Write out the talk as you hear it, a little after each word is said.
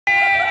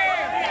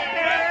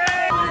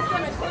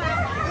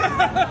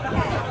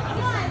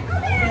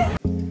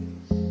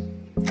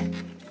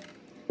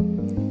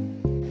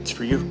It's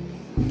for you.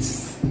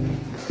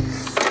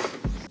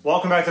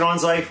 Welcome back to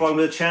Don's Life. Welcome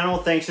to the channel.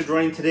 Thanks for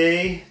joining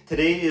today.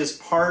 Today is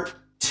part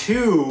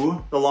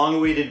 2, the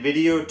long-awaited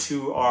video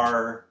to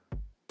our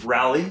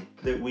rally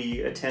that we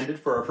attended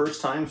for our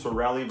first time. So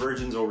rally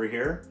virgins over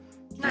here.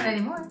 Not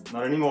anymore.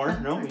 Not anymore.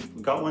 No, we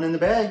got one in the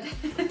bag.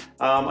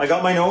 I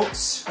got my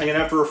notes. I'm gonna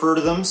have to refer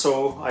to them,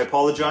 so I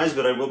apologize,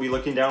 but I will be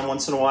looking down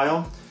once in a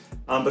while.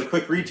 But a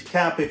quick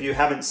recap, if you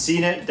haven't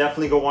seen it,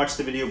 definitely go watch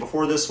the video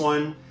before this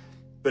one.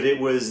 But it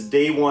was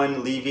day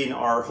 1 leaving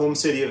our home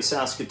city of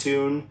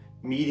Saskatoon,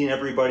 meeting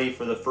everybody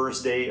for the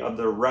first day of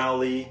the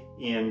rally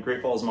in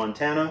Great Falls,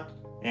 Montana.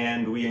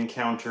 And we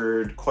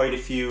encountered quite a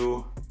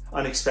few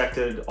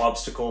unexpected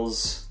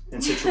obstacles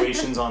and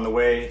situations on the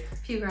way. A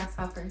few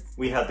grasshoppers.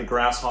 We had the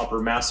grasshopper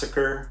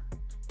massacre.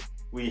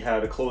 We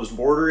had a closed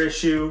border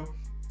issue.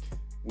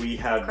 We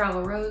had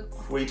gravel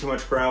roads. Way too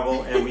much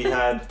gravel, and we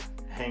had a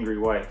hangry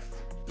wife.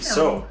 No.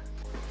 So,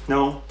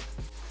 no,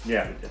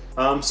 yeah, we did.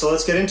 So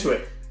let's get into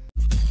it.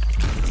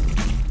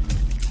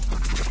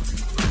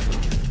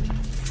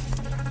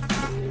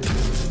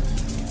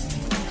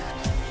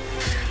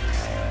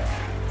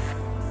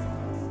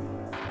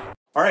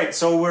 All right,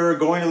 so we're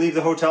going to leave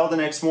the hotel the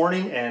next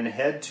morning and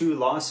head to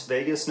Las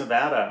Vegas,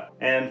 Nevada.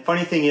 And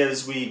funny thing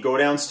is, we go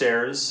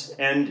downstairs,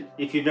 and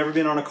if you've never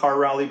been on a car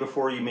rally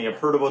before, you may have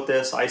heard about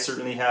this. I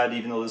certainly had,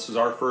 even though this was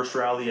our first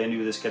rally, I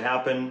knew this could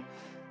happen.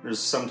 There's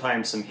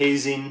sometimes some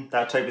hazing,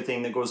 that type of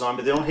thing that goes on,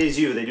 but they don't haze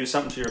you, they do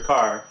something to your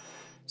car.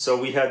 So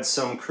we had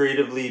some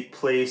creatively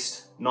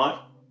placed,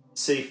 not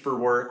safe for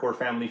work or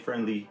family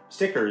friendly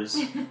stickers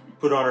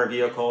put on our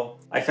vehicle.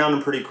 I found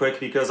them pretty quick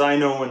because I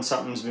know when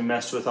something's been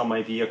messed with on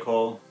my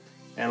vehicle,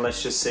 and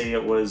let's just say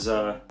it was,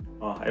 I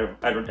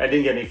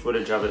didn't get any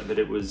footage of it, but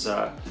it was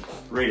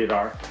rated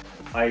R.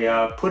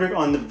 I put it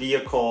on the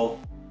vehicle,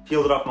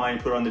 peeled it off mine,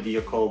 put it on the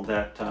vehicle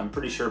that I'm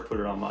pretty sure put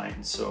it on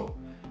mine. So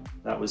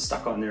that was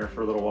stuck on there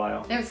for a little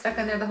while. It was stuck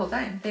on there the whole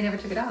time. They never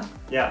took it off.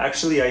 Yeah,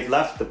 actually I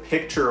left the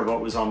picture of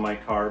what was on my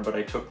car, but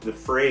I took the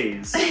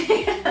phrase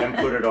and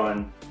put it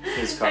on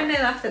his car. And they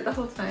left it the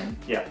whole time.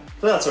 Yeah,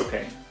 but that's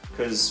okay,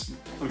 because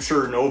I'm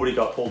sure nobody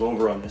got pulled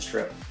over on this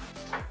trip.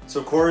 So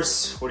of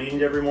course, what do you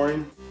need every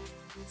morning?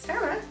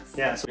 Starbucks.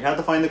 Yeah, so we had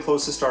to find the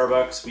closest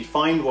Starbucks. We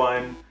find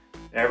one,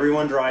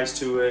 everyone drives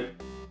to it,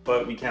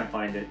 but we can't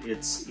find it.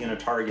 It's in a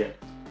Target.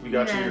 We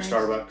got to your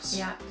Starbucks.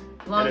 Yeah,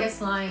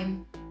 longest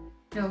line.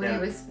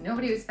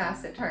 Nobody was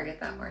fast at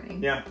Target that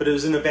morning. Yeah, but it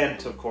was an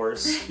event, of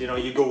course. You know,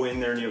 you go in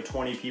there and you have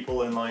 20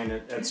 people in line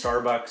at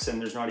Starbucks, and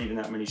there's not even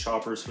that many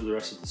shoppers for the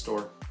rest of the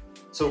store.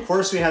 So of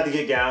course we had to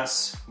get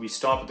gas. We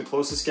stopped at the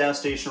closest gas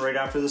station right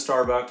after the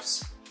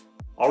Starbucks.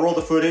 I'll roll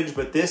the footage,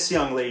 but this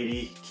young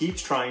lady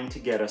keeps trying to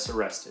get us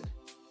arrested.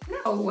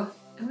 No,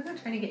 I'm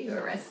not trying to get you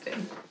arrested.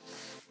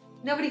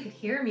 Nobody could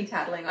hear me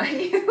tattling on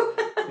you.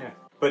 Yeah,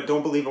 but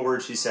don't believe a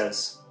word she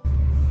says.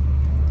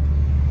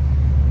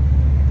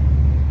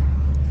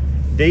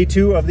 Day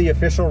 2 of the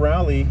official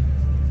rally.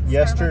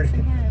 Yesterday,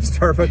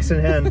 Starbucks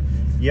in hand.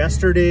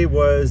 Yesterday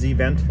was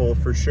eventful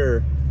for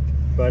sure,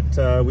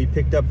 but we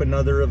picked up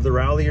another of the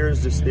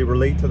ralliers. Just they were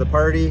late to the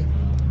party.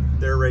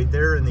 They're right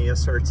there in the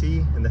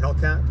SRT in the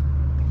Hellcat.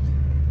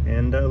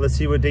 And let's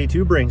see what day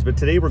 2 brings. But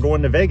today we're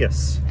going to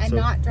Vegas. And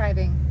not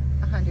driving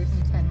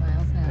 110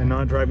 miles an hour. And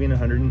not driving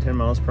 110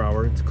 miles per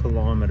hour. It's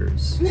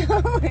kilometers.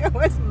 No, it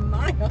was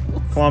miles.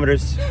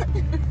 Kilometers.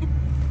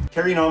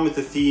 Carrying on with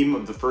the theme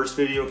of the first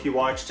video, if you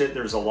watched it,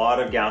 there's a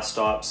lot of gas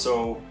stops.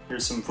 So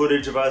here's some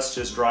footage of us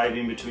just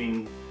driving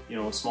between, you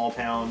know, small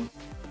town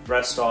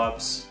rest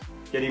stops,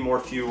 getting more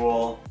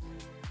fuel.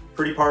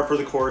 Pretty par for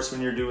the course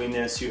when you're doing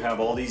this. You have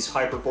all these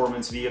high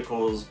performance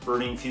vehicles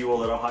burning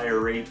fuel at a higher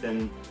rate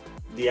than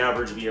the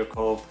average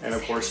vehicle. And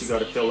of course you got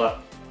to fill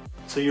up.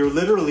 So you're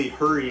literally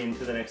hurrying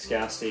to the next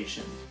gas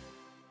station.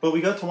 But we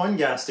got to one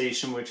gas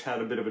station which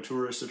had a bit of a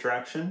tourist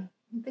attraction.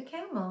 The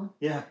camel.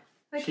 Yeah.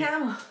 The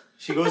camel.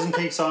 She goes and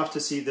takes off to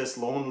see this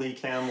lonely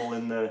camel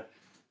in the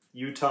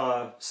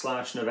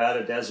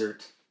Utah/Nevada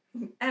desert.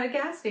 At a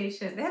gas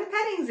station. They had a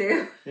petting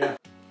zoo. Yeah.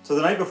 So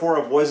the night before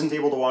I wasn't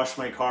able to wash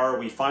my car.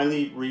 We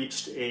finally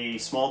reached a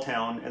small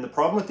town. And the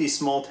problem with these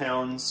small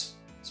towns,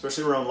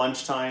 especially around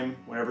lunchtime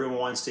when everyone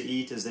wants to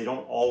eat, is they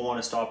don't all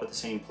want to stop at the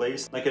same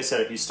place. Like I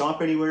said, if you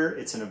stop anywhere,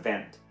 it's an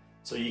event.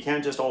 So you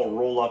can't just all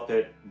roll up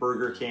at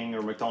Burger King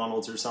or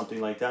McDonald's or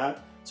something like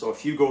that. So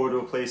if you go to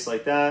a place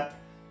like that,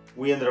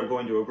 we ended up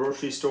going to a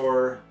grocery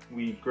store.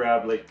 We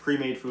grabbed like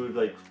pre-made food,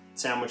 like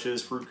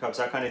sandwiches, fruit cups,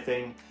 that kind of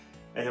thing.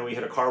 And then we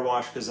hit a car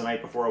wash because the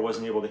night before I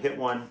wasn't able to hit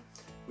one.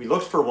 We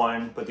looked for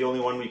one, but the only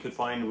one we could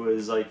find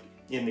was like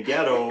in the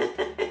ghetto.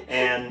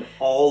 And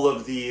all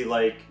of the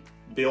like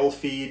bill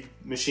feed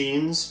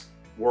machines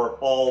were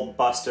all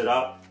busted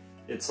up.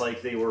 It's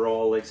like they were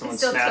all like someone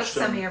smashed them.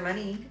 Still took some of your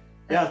money.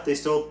 Yeah, they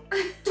still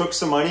took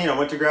some money, and I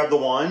went to grab the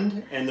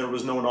wand and there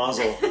was no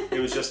nozzle.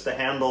 It was just the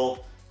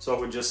handle. So it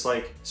would just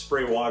like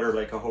spray water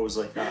like a hose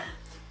like that.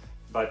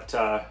 But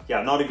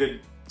yeah, not a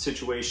good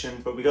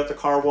situation, but we got the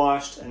car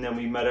washed and then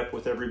we met up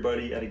with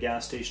everybody at a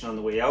gas station on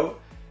the way out,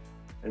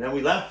 and then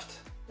we left,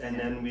 and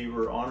then we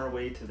were on our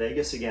way to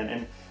Vegas again.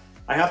 And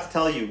I have to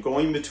tell you,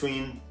 going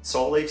between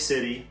Salt Lake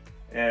City,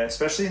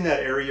 especially in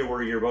that area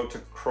where you're about to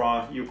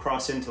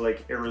cross into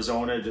like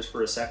Arizona just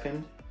for a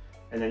second,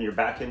 and then you're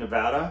back in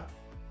Nevada,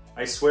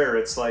 I swear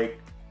it's like,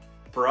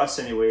 for us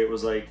anyway, it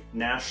was like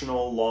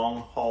National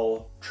Long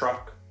Haul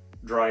Truck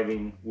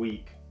Driving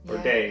Week or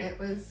day. It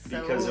was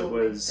because it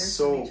was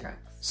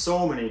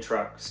so many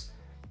trucks.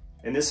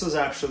 And this was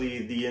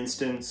actually the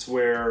instance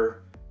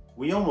where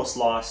we almost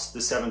lost the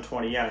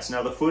 720S.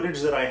 Now the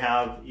footage that I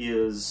have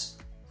is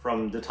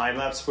from the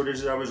time-lapse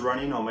footage that I was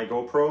running on my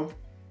GoPro.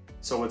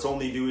 So it's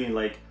only doing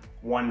like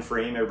one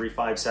frame every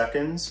 5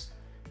 seconds.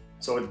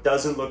 So it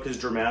doesn't look as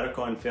dramatic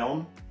on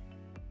film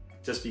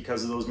just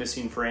because of those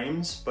missing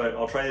frames, but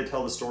I'll try to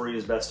tell the story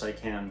as best I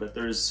can. But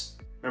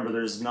remember,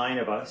 there's 9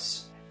 of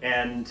us,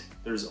 and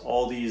there's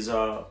all these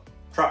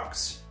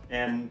trucks,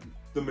 and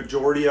the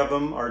majority of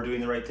them are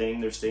doing the right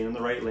thing. They're staying in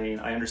the right lane.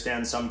 I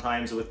understand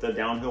sometimes with the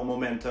downhill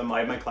momentum, I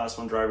have my Class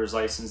 1 driver's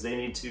license, they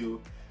need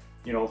to,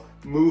 you know,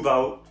 move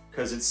out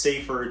because it's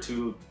safer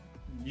to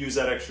use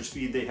that extra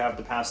speed they have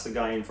to pass the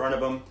guy in front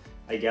of them.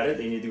 I get it,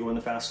 they need to go in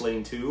the fast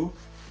lane too,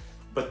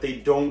 but they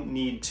don't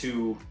need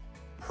to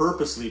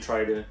purposely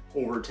try to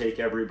overtake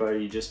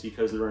everybody just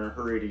because they're in a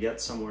hurry to get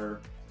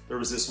somewhere. There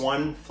was this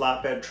one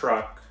flatbed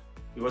truck.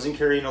 He wasn't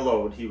carrying a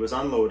load, he was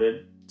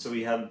unloaded, so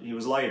he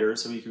was lighter,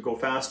 so he could go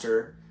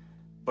faster,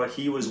 but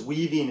he was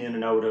weaving in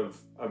and out of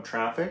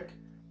traffic,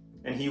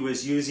 and he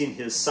was using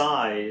his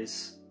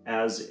size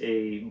as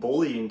a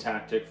bullying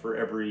tactic for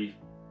every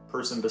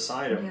person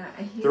beside him. Yeah,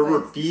 there were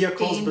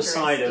vehicles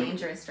beside him.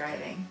 Dangerous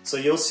driving. So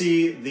you'll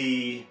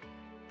see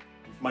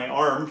my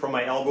arm from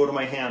my elbow to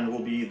my hand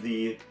will be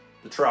the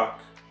truck,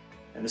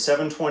 and the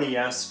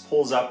 720S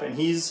pulls up, and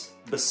he's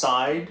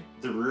beside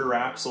the rear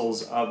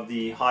axles of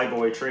the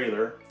highboy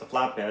trailer, the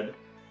flatbed,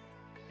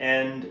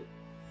 and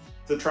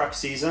the truck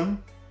sees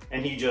him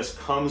and he just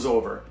comes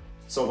over.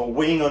 So the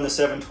wing on the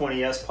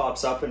 720S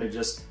pops up, and it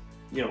just,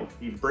 you know,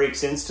 he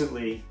brakes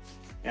instantly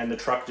and the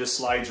truck just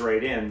slides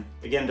right in.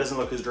 Again, doesn't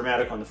look as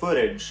dramatic on the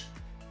footage,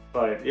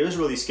 but it was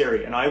really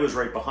scary, and I was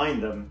right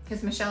behind them.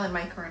 Because Michelle and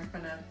Mike were in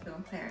front of the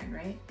McLaren,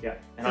 right? Yeah,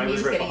 and so I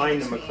was right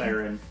behind the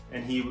McLaren,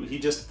 and he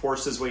just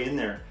forced his way in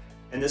there.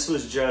 And this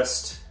wasn't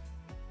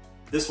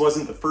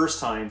the first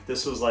time,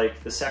 this was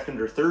like the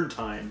second or third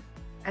time.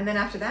 And then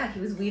after that, he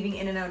was weaving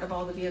in and out of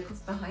all the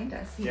vehicles behind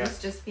us. He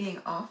was just being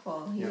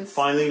awful.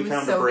 Finally we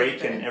found a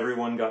break, and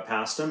everyone got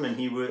past him,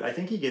 and I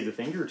think he gave the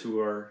finger to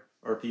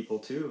our people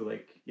too.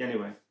 Like,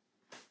 anyway,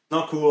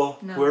 not cool.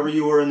 No. Whoever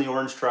you were in the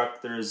orange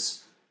truck,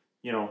 there's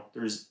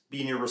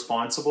being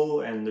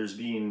irresponsible, and there's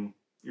being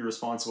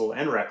irresponsible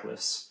and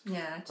reckless.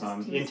 Yeah,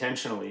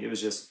 intentionally. It was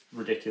just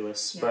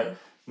ridiculous. Yeah. But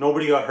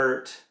nobody got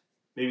hurt.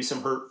 Maybe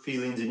some hurt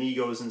feelings and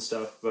egos and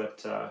stuff,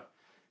 but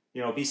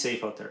you know, be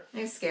safe out there.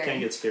 It's scary. Can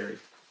get scary.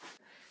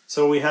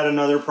 So we had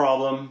another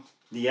problem.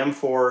 The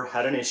M4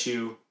 had an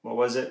issue. What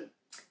was it?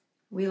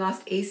 We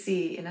lost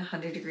AC in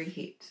 100-degree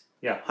heat.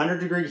 Yeah,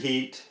 100-degree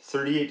heat,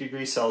 38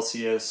 degrees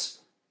Celsius.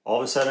 All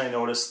of a sudden I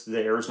noticed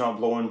the air's not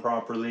blowing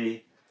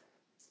properly.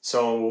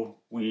 So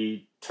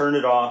we turned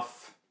it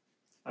off.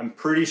 I'm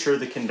pretty sure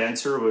the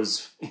condenser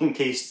was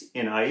encased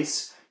in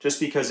ice, just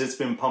because it's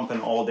been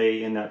pumping all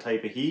day in that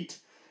type of heat.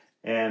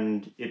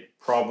 And it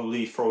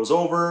probably froze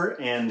over,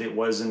 and it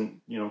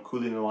wasn't, you know,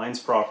 cooling the lines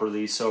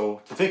properly.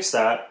 So to fix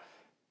that,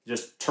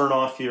 just turn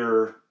off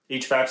your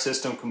HVAC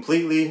system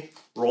completely,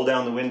 roll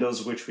down the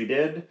windows, which we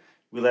did.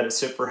 We let it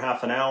sit for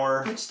half an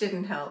hour. Which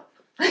didn't help.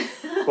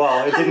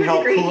 Well,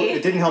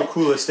 it didn't help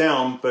cool us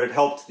down, but it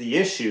helped the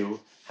issue.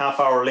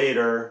 Half hour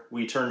later,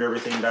 we turned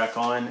everything back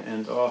on,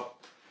 and the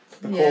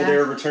cold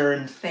air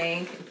returned.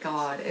 Thank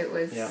God. It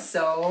was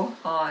so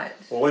hot.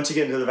 Well, once you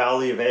get into the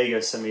Valley of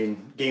Vegas, I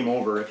mean, game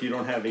over. If you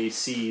don't have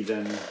AC,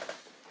 then,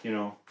 you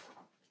know.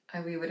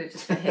 We would have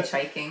just been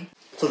hitchhiking.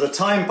 So the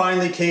time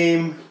finally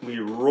came. We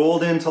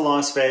rolled into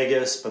Las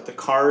Vegas, but the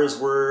cars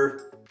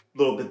were a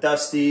little bit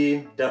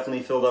dusty,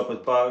 definitely filled up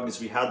with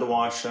bugs. We had to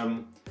wash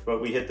them,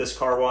 but we hit this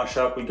car wash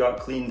up. We got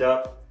cleaned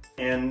up,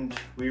 and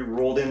we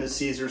rolled into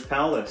Caesar's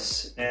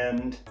Palace,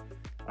 and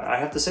I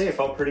have to say, it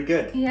felt pretty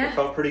good. Yeah. It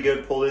felt pretty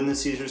good. Pulled in the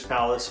Caesar's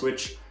Palace,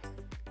 which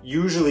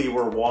usually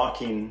we're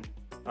walking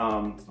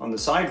on the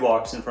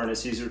sidewalks in front of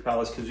Caesar's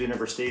Palace because we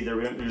never stayed there.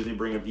 We don't usually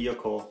bring a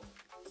vehicle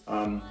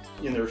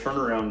in their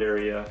turnaround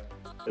area.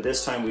 But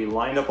this time we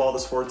lined up all the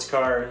sports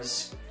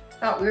cars.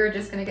 Thought we were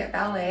just going to get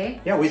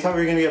valet. Yeah, we thought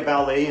we were going to get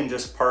valet and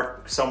just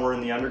park somewhere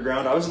in the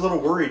underground. I was a little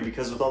worried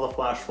because with all the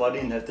flash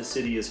flooding that the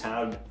city has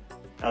had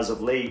as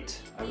of late,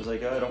 I was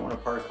like, oh, I don't want to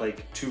park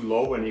like too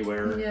low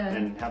anywhere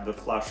and have the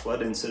flash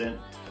flood incident.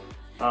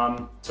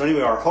 So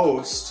anyway, our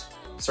host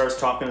starts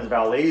talking to the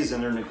valets,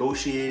 and they're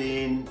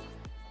negotiating.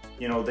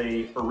 You know,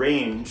 they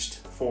arranged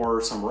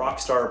for some rock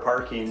star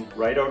parking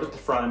right out at the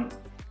front,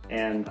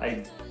 And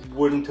I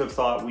wouldn't have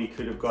thought we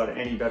could have got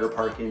any better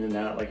parking than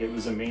that. Like, it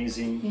was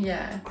amazing.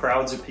 Yeah.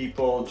 Crowds of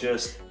people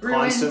just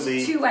Ruined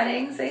constantly. 2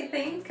 weddings, I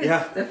think. 'Cause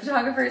yeah. the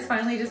photographers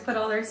finally just put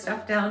all their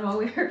stuff down while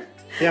we were.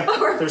 Yeah.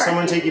 There's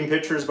someone taking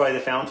pictures by the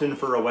fountain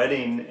for a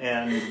wedding,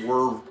 and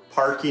we're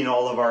parking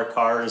all of our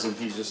cars, and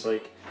he's just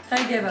like,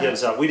 I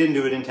gives up. We didn't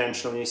do it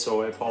intentionally,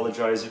 so I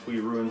apologize if we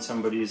ruined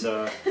somebody's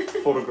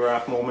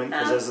photograph moment,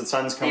 because as the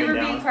sun's coming down.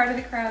 They were being part of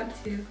the crowd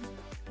too.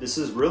 This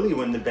is really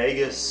when the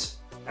Vegas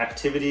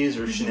activities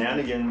or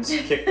shenanigans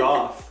kicked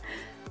off.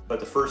 But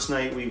the first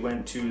night we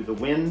went to the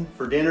Wynn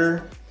for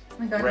dinner.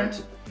 We got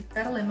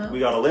a limo. We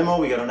got a limo.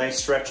 We got a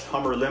nice stretched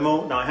Hummer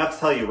limo. Now I have to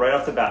tell you right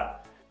off the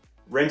bat,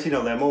 renting a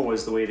limo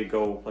was the way to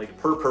go. Like,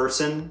 per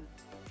person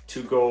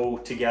to go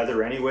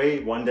together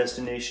anyway, one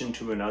destination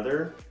to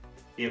another.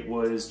 It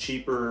was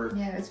cheaper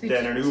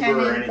than an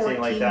Uber or anything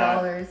like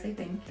that. I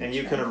think. And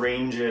you can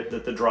arrange it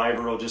that the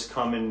driver will just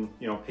come and,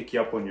 you know, pick you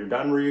up when you're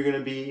done where you're going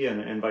to be,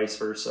 and vice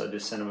versa.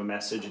 Just send him a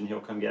message and he'll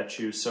come get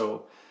you.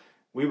 So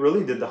we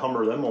really did the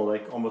Hummer limo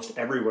like almost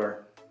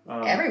everywhere.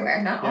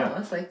 Everywhere, not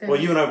almost. Like, well,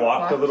 you and I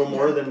walked a little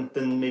more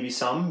than maybe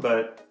some,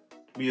 but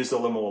we used the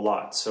limo a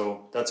lot.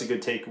 So that's a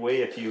good takeaway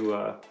if you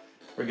are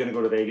going to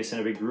go to Vegas in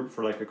a big group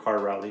for like a car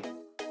rally.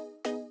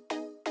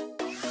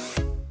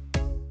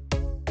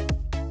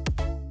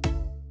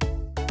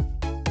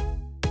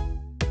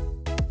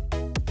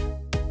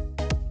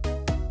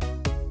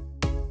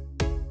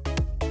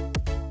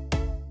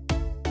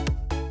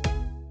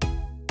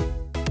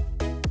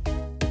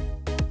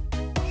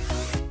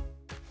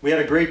 We had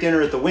a great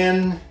dinner at the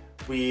Wynn.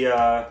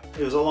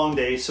 It was a long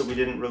day, so we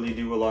didn't really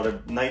do a lot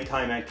of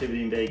nighttime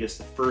activity in Vegas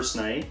the first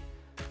night.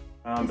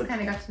 Just kind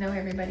of got to know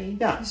everybody.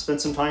 Yeah, spent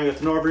some time, got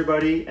to know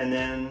everybody, and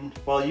then,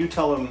 well, you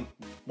tell them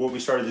what we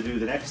started to do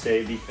the next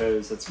day,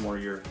 because that's more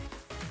your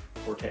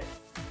forte.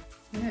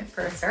 We went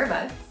for a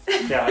Starbucks.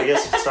 Yeah, I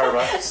guess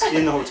Starbucks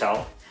in the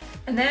hotel.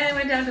 And then I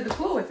went down to the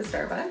pool with the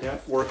Starbucks. Yeah,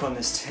 work on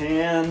this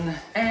tan.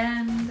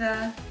 And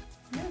then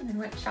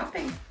went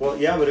shopping. Well,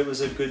 yeah, but it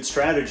was a good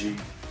strategy.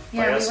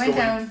 Yeah, we went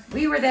down.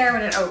 We were there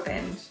when it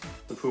opened.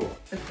 The pool.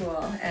 The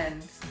pool,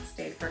 and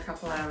stayed for a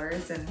couple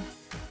hours and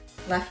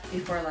left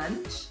before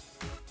lunch.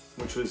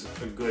 Which was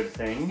a good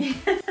thing.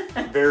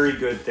 Very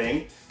good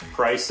thing.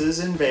 Prices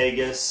in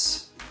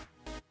Vegas,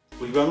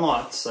 we've gone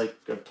lots, like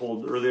I've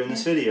told earlier in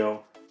this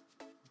video.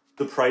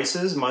 The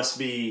prices must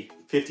be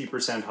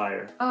 50%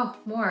 higher. Oh,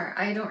 more.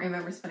 I don't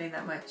remember spending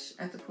that much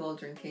at the pool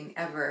drinking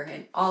ever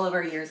in all of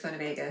our years going to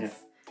Vegas.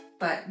 Yeah.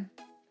 But...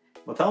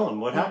 Well, tell them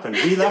what happened.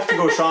 We left to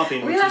go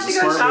shopping, which was a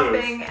smart move. We left to go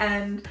shopping,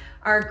 and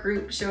our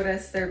group showed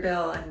us their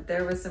bill, and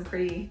there was some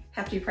pretty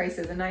hefty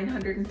prices. A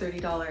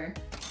 $930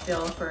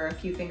 bill for a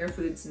few finger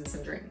foods and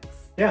some drinks.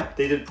 Yeah,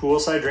 they did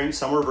poolside drinks.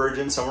 Some were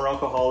virgin, some were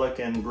alcoholic,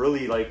 and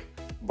really like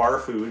bar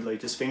food, like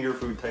just finger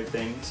food type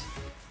things.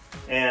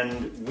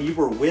 And we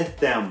were with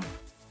them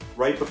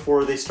right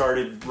before they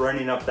started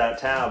running up that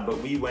tab,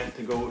 but we went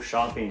to go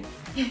shopping.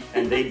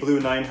 And they blew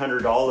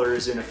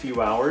 $900 in a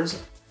few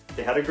hours.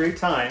 They had a great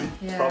time,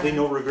 probably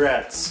no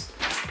regrets.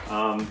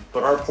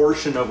 But our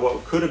portion of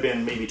what could have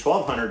been maybe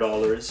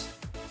 $1,200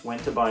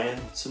 went to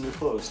buying some new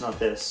clothes. Not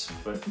this,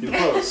 but new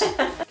clothes.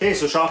 Okay,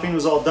 so shopping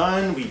was all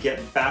done. We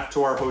get back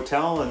to our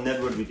hotel, and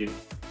then what did we do?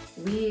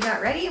 We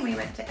got ready and we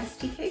went to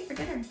STK for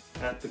dinner.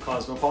 At the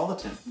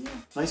Cosmopolitan. Yeah.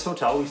 Nice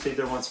hotel. We stayed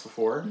there once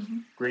before.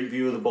 Great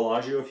view of the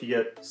Bellagio if you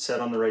get set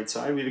on the right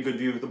side. We had a good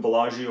view of the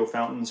Bellagio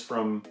fountains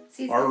from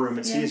our room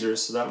at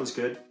Caesars, so that was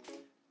good.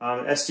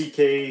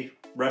 STK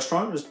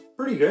restaurant was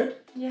pretty good.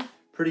 Yeah.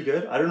 Pretty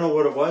good. I don't know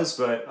what it was,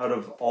 but out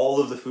of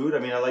all of the food, I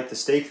mean, I like the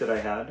steak that I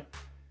had,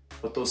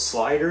 but those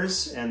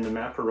sliders and the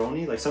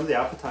macaroni, like some of the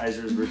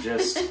appetizers were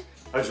just,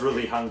 I was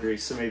really hungry,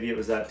 so maybe it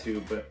was that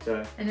too,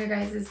 but... and your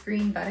guys'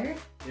 green butter?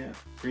 Yeah,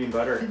 green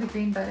butter. The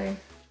green butter.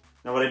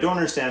 Now what I don't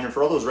understand, and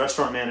for all those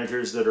restaurant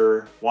managers that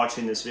are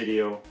watching this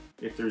video,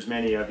 if there's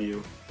many of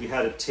you, we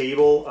had a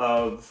table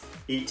of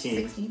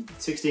 16,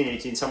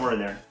 18, somewhere in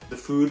there. The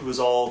food was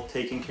all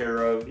taken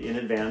care of in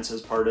advance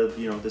as part of,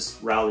 you know, this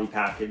rally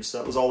package. So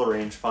that was all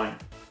arranged fine.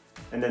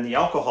 And then the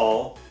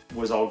alcohol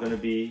was all going to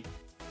be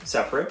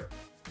separate,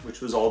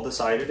 which was all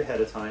decided ahead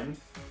of time.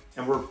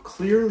 And we're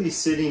clearly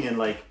sitting in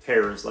like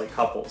pairs, like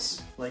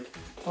couples. Like,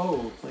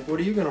 oh, like what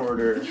are you going to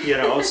order? You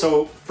know,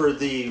 so for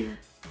the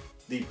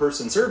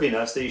person serving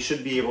us, they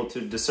should be able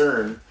to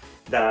discern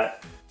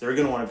that they're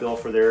going to want to bill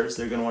for theirs,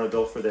 they're going to want to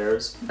bill for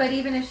theirs. But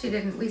even if she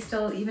didn't, we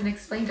still even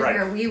explained to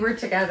her we were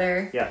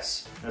together.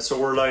 Yes. And so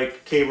we're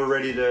like, okay, we're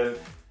ready to...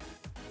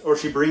 Or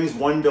she brings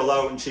one bill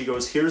out and she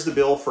goes, here's the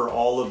bill for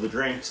all of the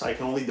drinks. I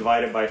can only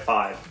divide it by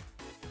 5.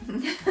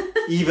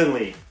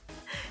 Evenly.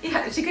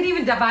 Yeah, she could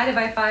even divide it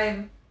by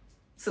 5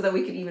 so that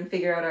we could even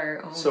figure out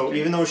our own So drinks.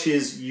 Even though she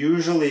is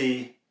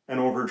usually an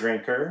over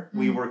drinker,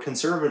 we were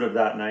conservative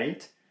that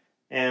night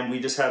and we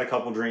just had a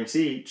couple drinks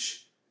each.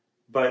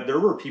 But there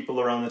were people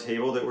around the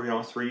table that were, you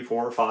know, 3,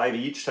 4, 5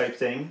 each type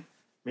thing.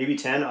 Maybe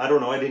 10, I don't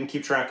know, I didn't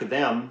keep track of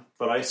them.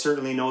 But I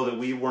certainly know that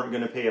we weren't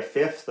going to pay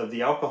 1/5 of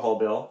the alcohol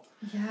bill.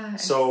 Yeah.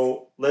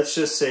 So let's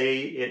just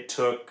say it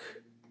took,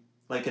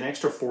 like an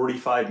extra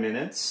 45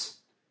 minutes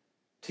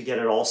to get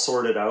it all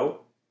sorted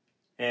out.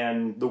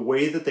 And the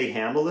way that they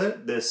handled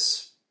it, the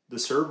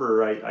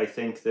server, I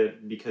think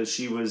that because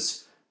she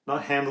was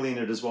not handling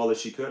it as well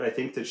as she could, I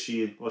think that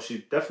she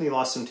definitely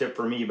lost some tip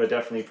for me, but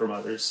definitely from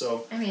others.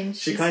 So I mean,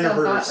 she kind of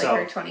hurt herself.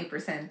 Like her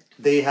 20%.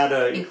 They had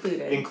a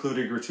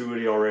included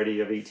gratuity already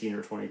of 18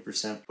 or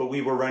 20%, but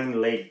we were running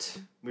late.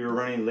 We were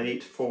running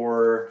late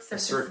for a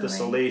Cirque du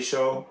Soleil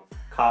show,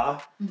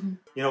 Ka. Mm-hmm.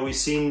 You know, we've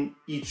seen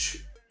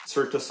each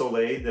Cirque du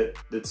Soleil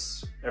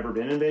that's ever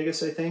been in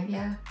Vegas, I think.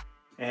 Yeah.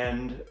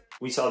 And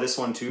we saw this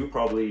one too,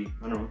 probably,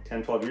 I don't know,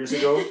 10, 12 years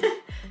ago.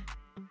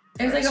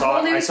 It was like a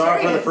whole new I saw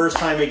it for the experience. first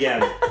time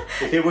again.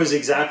 If it was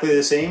exactly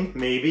the same,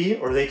 maybe,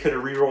 or they could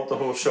have rewrote the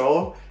whole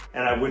show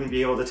and I wouldn't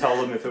be able to tell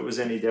them if it was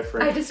any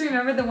different. I just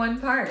remember the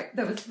one part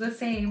that was the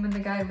same when the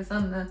guy was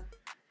on the...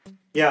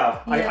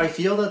 Yeah. I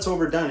feel that's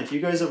overdone. If you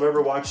guys have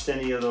ever watched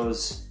any of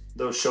those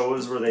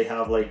shows where they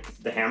have like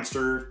the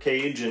hamster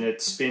cage and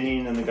it's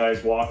spinning and the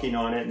guy's walking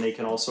on it and they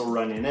can also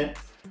run in it,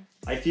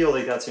 I feel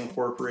like that's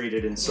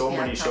incorporated in so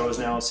many shows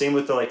now. Same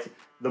with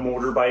the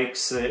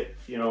motorbikes that,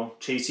 you know,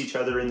 chase each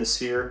other in the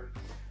sphere.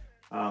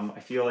 I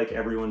feel like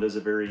everyone does a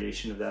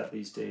variation of that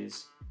these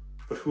days.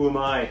 But who am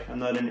I? I'm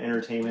not an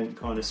entertainment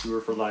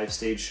connoisseur for live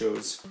stage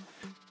shows.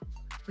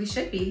 We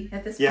should be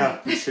at this point. Yeah,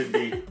 we should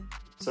be.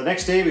 So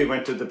next day we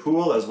went to the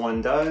pool, as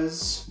one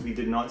does. We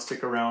did not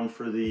stick around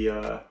for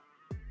the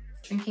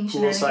drinking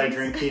poolside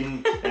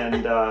drinking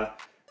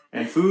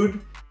and food.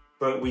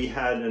 But we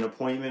had an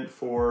appointment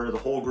for the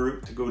whole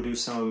group to go do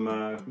some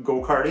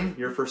go-karting,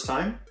 your first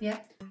time. Yeah.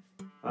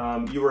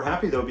 You were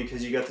happy though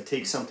because you got to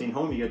take something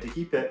home, you got to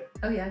keep it.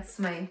 Oh yes,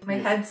 my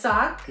head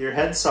sock. Your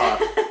head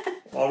sock.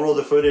 I'll roll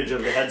the footage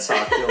of the head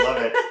sock, you'll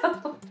love it.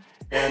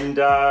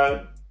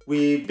 And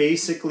we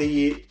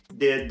basically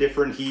did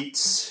different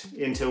heats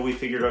until we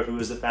figured out who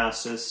was the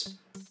fastest.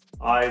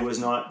 I was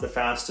not the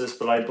fastest,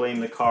 but I blame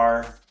the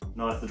car,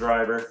 not the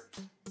driver.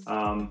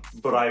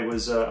 But I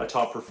was a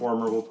top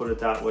performer, we'll put it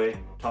that way.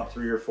 Top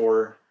 3 or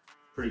 4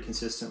 pretty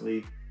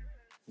consistently.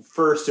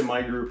 First in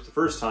my group the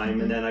first time,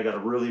 and then I got a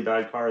really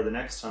bad car the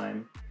next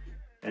time.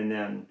 And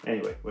then,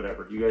 anyway,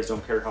 whatever. You guys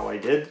don't care how I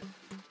did.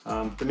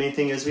 The main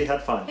thing is we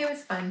had fun. It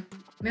was fun.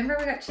 Remember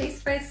we got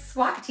chased by a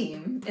SWAT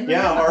team in the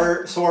Yeah,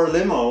 limo. our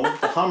limo,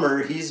 the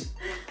Hummer, he's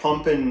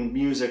pumping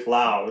music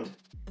loud.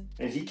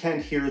 And he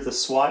can't hear the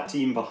SWAT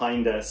team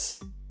behind us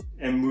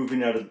and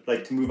moving out of,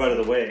 to move out of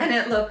the way. And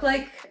it looked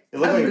like it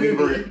looked like movie. we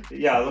were,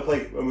 yeah, it looked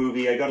like a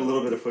movie. I got a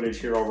little bit of footage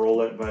here, I'll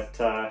roll it, but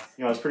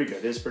you know, it's pretty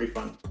good. It's pretty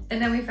fun.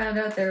 And then we found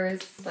out there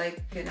was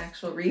like an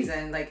actual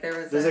reason,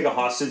 there's like a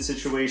hostage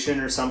situation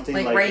or something,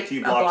 like right a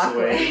few blocks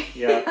away.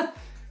 Yeah.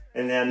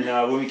 And then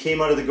when we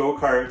came out of the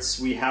go-karts,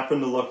 we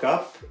happened to look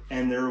up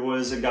and there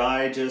was a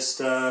guy just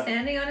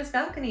standing on his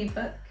balcony,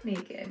 butt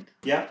naked.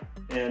 Yeah,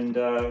 and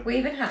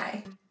waving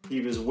high. He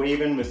was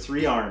waving with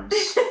 3 arms.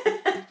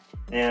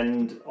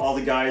 And all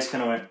the guys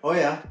kind of went, oh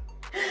yeah.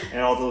 And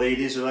all the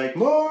ladies are like,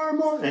 more,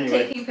 more.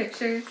 Anyway. Taking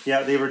pictures.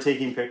 Yeah, they were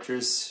taking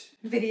pictures.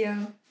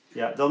 Video.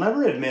 Yeah, they'll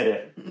never admit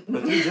it,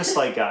 but they're just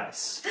like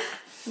guys.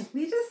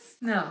 We just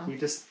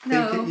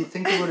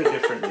think about it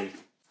differently.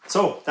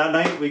 So that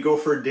night we go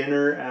for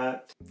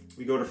dinner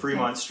we go to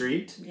Fremont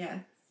Street. Yeah.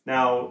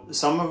 Now,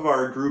 some of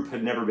our group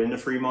had never been to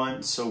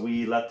Fremont, so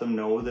we let them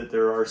know that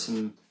there are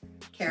some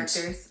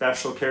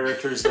special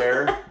characters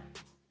there.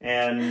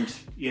 And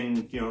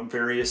in, you know,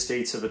 various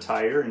states of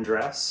attire and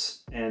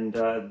dress, and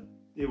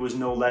it was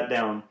no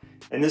letdown.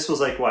 And this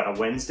was like, what, a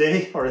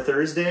Wednesday or a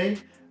Thursday?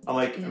 I'm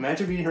like,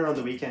 imagine being here on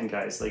the weekend,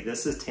 guys. Like,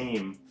 this is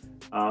tame.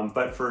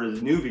 But for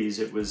the newbies,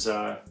 it was,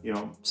 you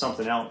know,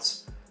 something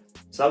else.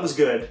 So that was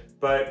good.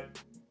 But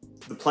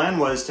the plan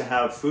was to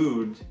have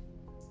food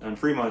on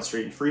Fremont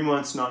Street. And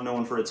Fremont's not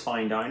known for its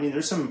fine dining.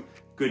 There's some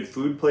good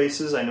food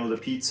places. I know the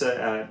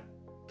pizza at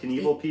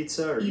Knievel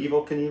Pizza or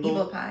Evil Knievel.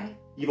 Evil Pie.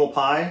 Evil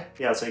Pie?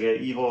 Yeah, it's like an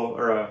evil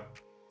or a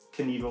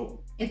Knievel.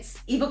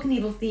 It's Evil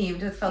Knievel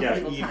themed. It's called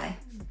Evil Pie.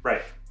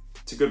 Right.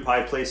 It's a good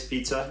pie place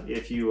pizza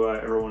if you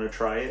ever want to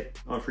try it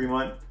on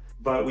Fremont.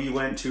 But we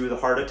went to the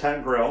Heart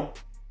Attack Grill.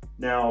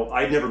 Now,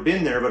 I'd never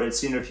been there, but I'd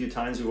seen it a few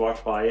times. We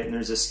walked by it, and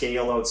there's a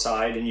scale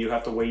outside, and you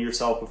have to weigh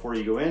yourself before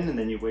you go in, and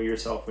then you weigh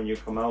yourself when you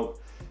come out.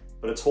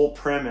 But its whole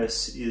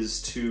premise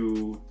is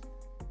to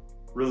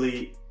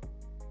really,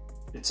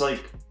 it's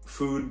like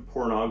food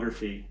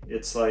pornography.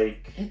 It's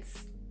like...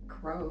 It's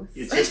gross.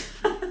 It's just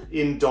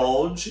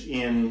indulge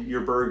in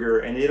your burger,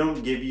 and they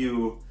don't give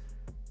you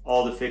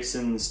all the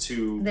fixins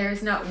to...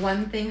 There's not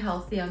one thing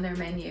healthy on their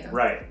menu.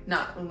 Right.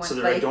 Not one. So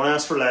they're like, don't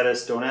ask for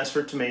lettuce, don't ask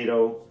for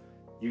tomato.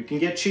 You can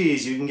get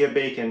cheese, you can get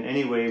bacon.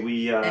 Anyway,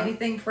 we...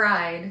 anything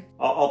fried.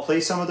 I'll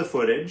play some of the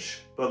footage,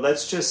 but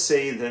let's just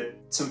say that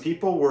some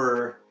people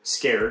were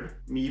scared,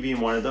 me being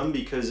one of them,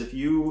 because if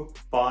you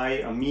buy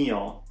a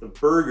meal, the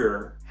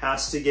burger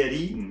has to get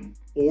eaten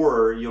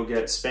or you'll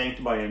get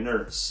spanked by a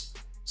nurse.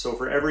 So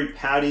for every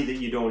patty that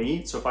you don't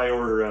eat, so if I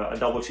order a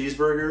double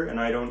cheeseburger and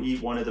I don't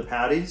eat one of the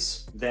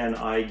patties, then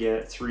I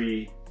get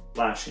 3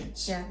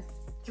 lashings. Yeah,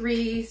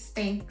 3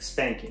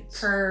 spankings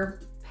per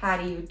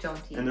patty you don't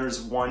eat. And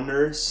there's one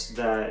nurse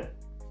that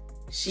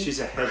she's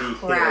a heavy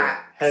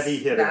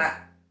hitter.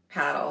 That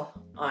paddle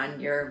on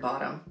your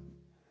bottom.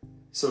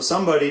 So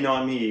somebody,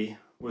 not me,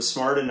 was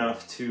smart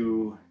enough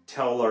to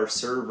tell our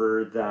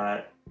server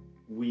that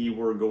we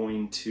were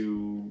going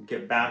to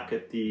get back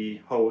at the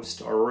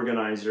host, our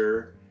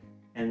organizer,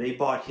 and they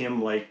bought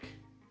him like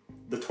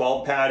the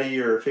 12 patty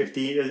or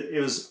 50.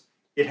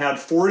 It had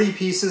 40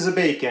 pieces of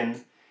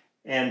bacon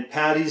and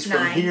patties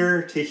from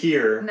here to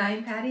here.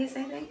 9 patties,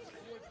 I think.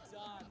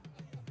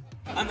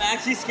 I'm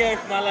actually scared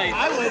for my life.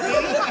 I would be.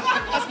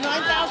 That's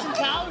 9,000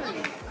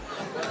 calories.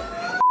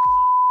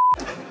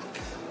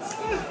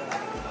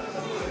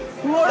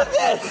 Who ordered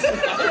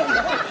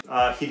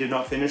this? He did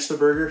not finish the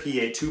burger.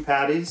 He ate 2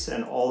 patties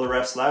and all the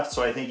rest left.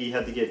 So I think he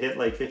had to get hit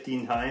like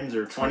 15 times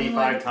or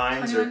 25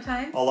 times or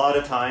a lot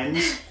of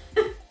times.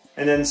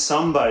 And then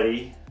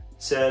somebody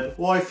said,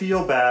 well, I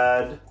feel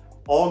bad.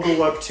 I'll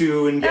go up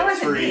 2 and get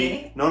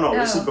 3. No,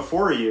 this is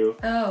before you.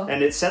 Oh.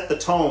 And it set the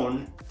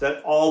tone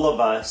that all of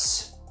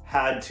us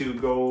had to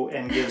go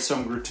and give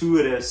some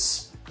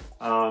gratuitous,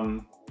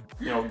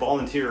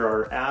 volunteer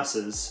our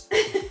asses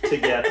to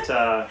get.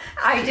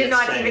 I did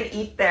not even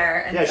eat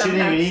there. And yeah, she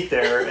didn't even eat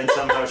there, and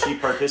somehow she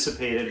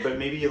participated. But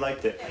maybe you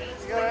liked it.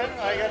 It's good.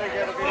 I gotta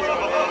get a video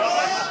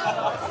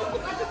of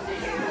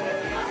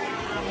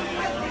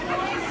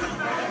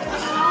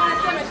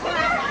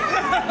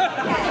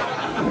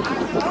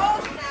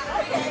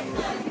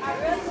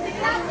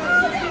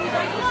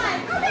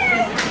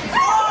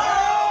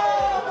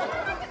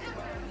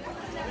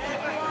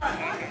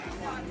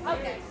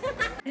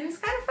It was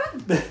kind of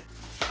fun.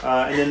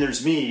 And then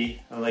there's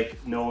me, I'm like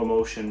no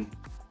emotion,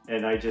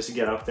 and I just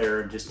get up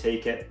there and just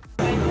take it.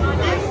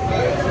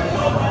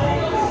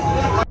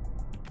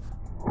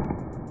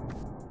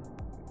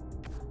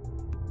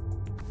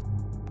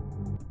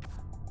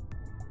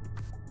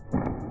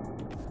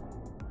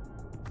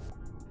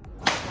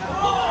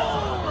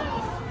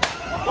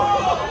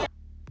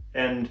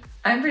 And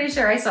I'm pretty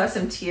sure I saw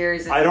some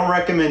tears. I don't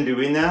recommend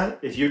doing that.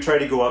 If you try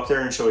to go up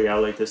there and show, yeah,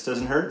 like this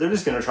doesn't hurt, they're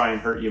just gonna try and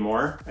hurt you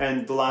more.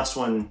 And the last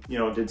one,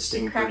 did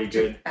sting pretty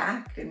good. Your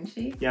back, didn't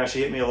she? Yeah,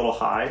 she hit me a little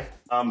high.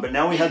 But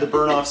now we had to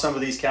burn off some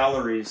of these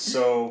calories.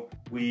 So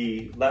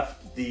we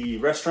left the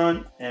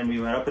restaurant and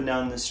we went up and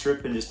down the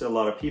strip and just did a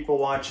lot of people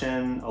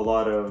watching, a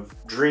lot of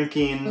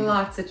drinking.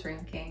 Lots of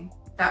drinking.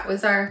 That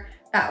was our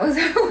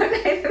one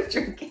night of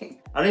drinking.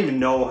 I don't even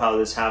know how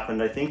this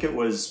happened. I think it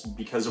was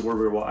because of where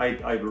we were.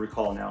 I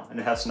recall now, and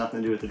it has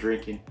nothing to do with the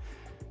drinking.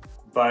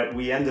 But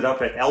we ended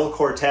up at El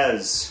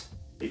Cortez.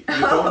 You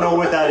don't know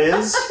what that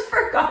is? I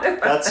forgot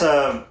about that.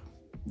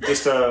 That's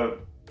just a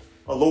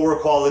lower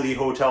quality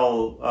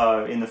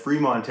hotel in the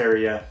Fremont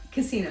area.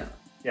 Casino.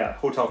 Yeah,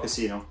 hotel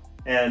casino.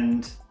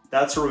 And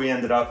that's where we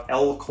ended up,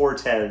 El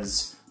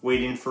Cortez,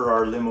 waiting for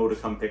our limo to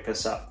come pick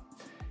us up.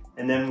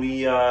 And then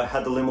we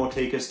had the limo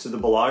take us to the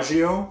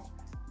Bellagio,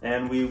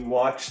 and we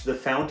watched the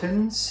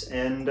fountains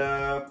and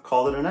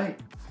called it a night.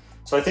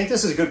 So I think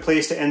this is a good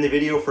place to end the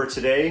video for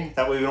today.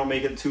 That way we don't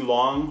make it too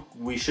long.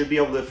 We should be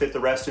able to fit the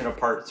rest in a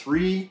part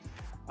 3.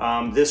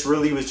 This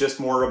really was just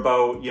more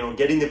about,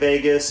 getting to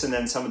Vegas and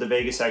then some of the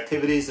Vegas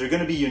activities. They're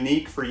gonna be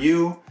unique for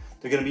you.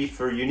 They're gonna be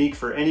unique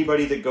for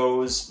anybody that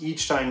goes.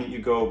 Each time that you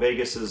go,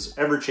 Vegas is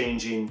ever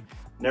changing.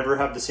 Never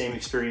have the same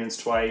experience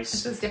twice.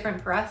 This is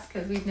different for us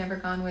because we've never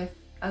gone with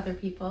other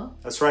people.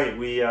 That's right.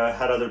 We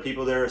had other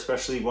people there,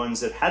 especially ones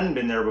that hadn't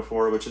been there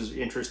before, which is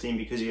interesting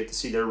because you get to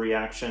see their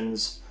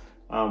reactions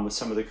with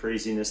some of the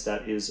craziness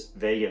that is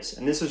Vegas.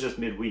 And this was just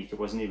midweek. It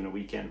wasn't even a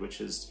weekend, which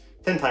is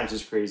 10 times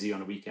as crazy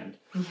on a weekend.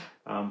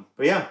 Yeah.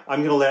 But yeah, I'm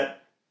going to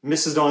let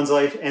Mrs. Dawn's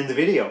Life end the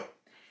video.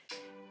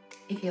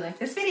 If you like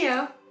this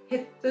video,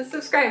 hit the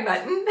subscribe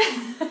button.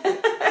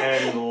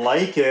 And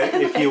like it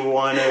if you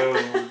want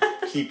to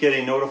keep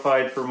getting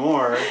notified for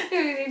more.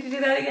 We need to do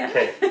that again.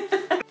 Okay.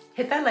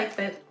 Hit that like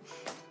button.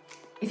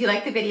 If you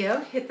like the video,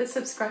 hit the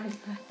subscribe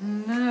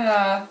button.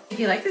 If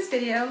you like this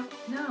video,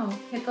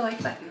 hit the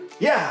like button.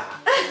 Yeah.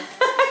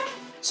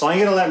 So I'm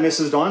gonna let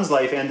Mrs. Dawn's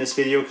Life end this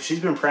video because she's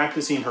been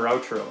practicing her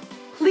outro.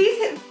 Please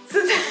hit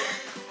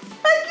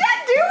I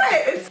can't do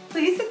it.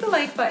 Please hit the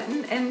like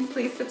button and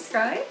please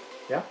subscribe.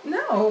 Yeah.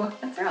 No,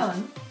 that's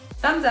wrong.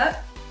 Thumbs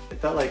up.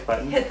 Hit that like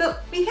button.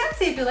 We can't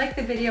say if you like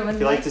the video and if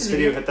you like this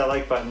video, hit that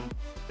like button.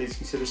 Please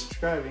consider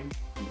subscribing.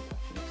 And we'll talk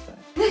to you next time.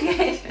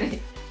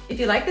 Okay. If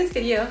you like this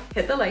video,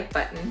 hit the like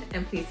button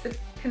and please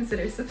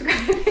consider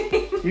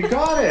subscribing. You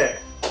got it.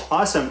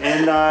 Awesome.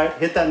 And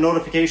hit that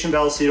notification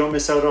bell so you don't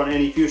miss out on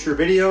any future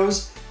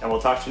videos. And we'll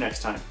talk to you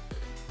next time.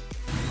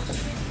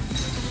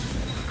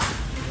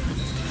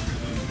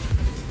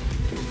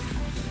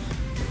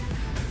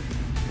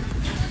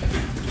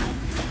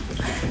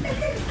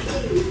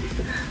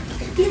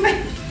 You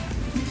might